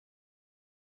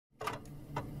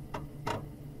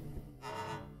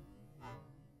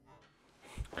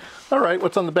All right,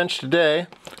 what's on the bench today?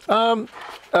 During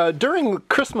the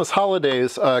Christmas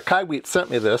holidays, Kaiweets sent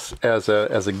me this as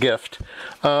a gift.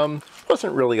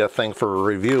 Wasn't really a thing for a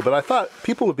review, but I thought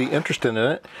people would be interested in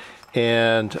it.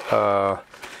 And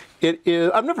it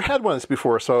is, I've never had one of these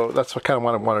before, so that's what kind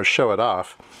of want to show it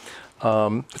off.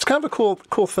 It's kind of a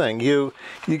cool thing. You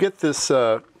get this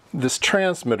this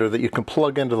transmitter that you can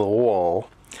plug into the wall,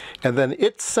 and then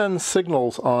it sends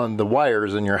signals on the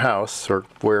wires in your house or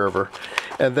wherever,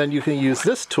 and then you can use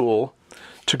this tool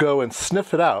to go and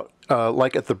sniff it out,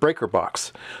 like at the breaker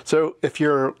box. So if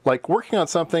you're like working on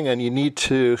something and you need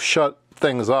to shut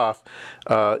things off,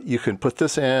 you can put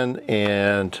this in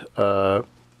and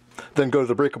then go to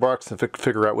the breaker box and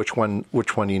figure out which one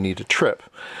you need to trip.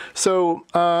 So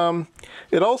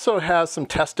it also has some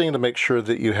testing to make sure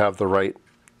that you have the right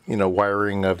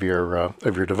wiring of your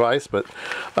device, but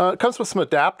it comes with some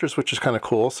adapters, which is kind of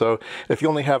cool. So if you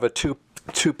only have a two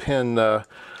pin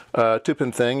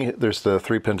thing, there's the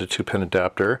 3-pin to 2-pin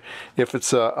adapter. If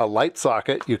it's a light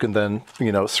socket, you can then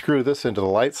screw this into the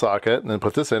light socket and then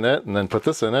put this in it and then put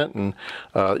this in it, and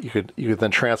you could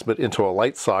then transmit into a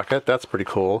light socket. That's pretty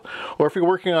cool. Or if you're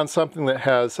working on something that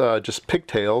has just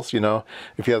pigtails,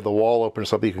 if you have the wall open or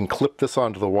something, you can clip this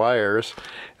onto the wires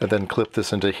and then clip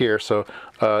this into here. So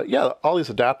yeah, all these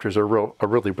adapters are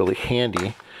really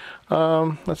handy.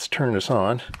 Let's turn this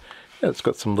on. Yeah, it's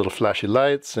got some little flashy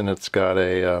lights, and it's got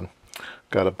a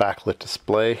backlit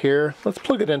display here. Let's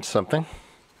plug it into something.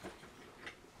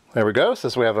 There we go. It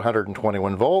says we have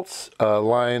 121 volts,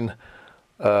 line,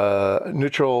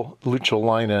 neutral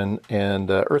line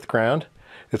and earth ground.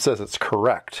 It says it's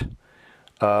correct.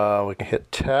 We can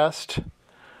hit test.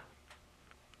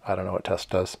 I don't know what test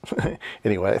does.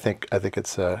 Anyway, I think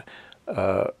it's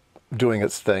doing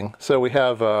its thing. So we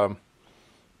have.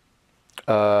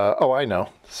 Oh, I know.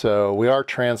 So we are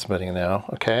transmitting now,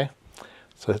 okay?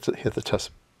 So hit the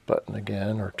test button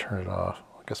again, or turn it off.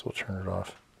 I guess we'll turn it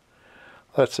off.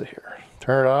 Let's see here.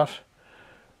 Turn it off.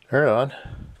 Turn it on.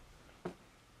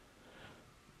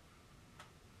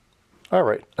 All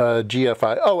right,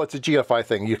 GFI. Oh, it's a GFI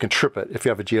thing. You can trip it. If you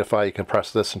have a GFI, you can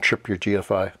press this and trip your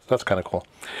GFI. That's kind of cool.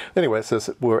 Anyway, it says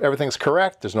everything's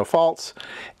correct. There's no faults.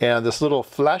 And this little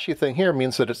flashy thing here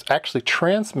means that it's actually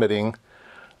transmitting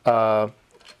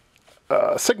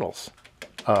signals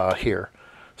here.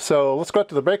 So let's go out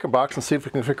to the breaker box and see if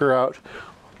we can figure out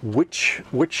which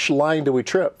line do we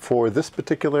trip for this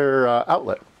particular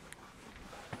outlet.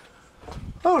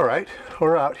 All right,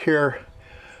 we're out here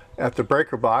at the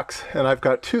breaker box, and I've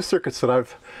got two circuits that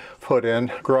I've put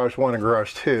in, garage 1 and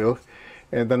garage 2,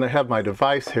 and then I have my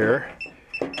device here,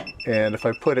 and if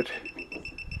I put it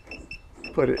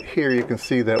here, you can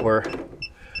see that we're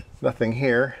nothing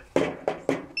here.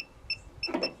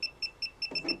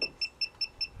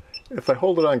 If I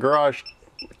hold it on garage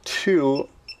 2,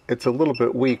 it's a little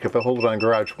bit weak. If I hold it on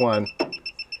garage 1,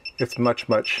 it's much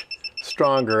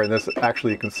stronger. And this,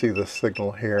 actually, you can see the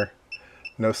signal here.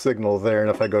 No signal there. And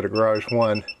if I go to garage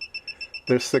 1,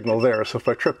 there's signal there. So if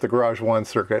I trip the garage 1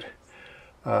 circuit,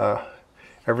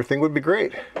 everything would be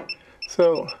great.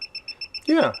 So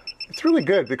yeah, it's really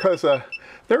good because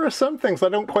there are some things I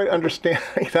don't quite understand.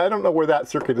 I don't know where that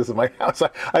circuit is in my house.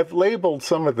 I've labeled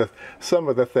some of the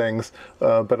things,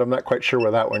 but I'm not quite sure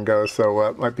where that one goes. So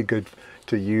it might be good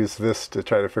to use this to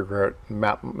try to figure out,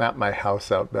 map my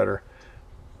house out better.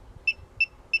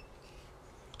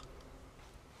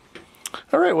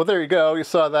 All right, well there you go. You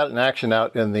saw that in action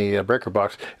out in the breaker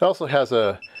box. It also has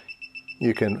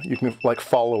you can like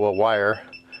follow a wire,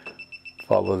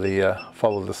 follow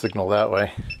the signal that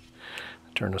way.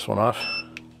 Turn this one off.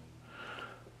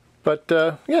 But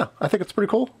yeah, I think it's pretty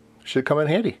cool. Should come in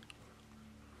handy.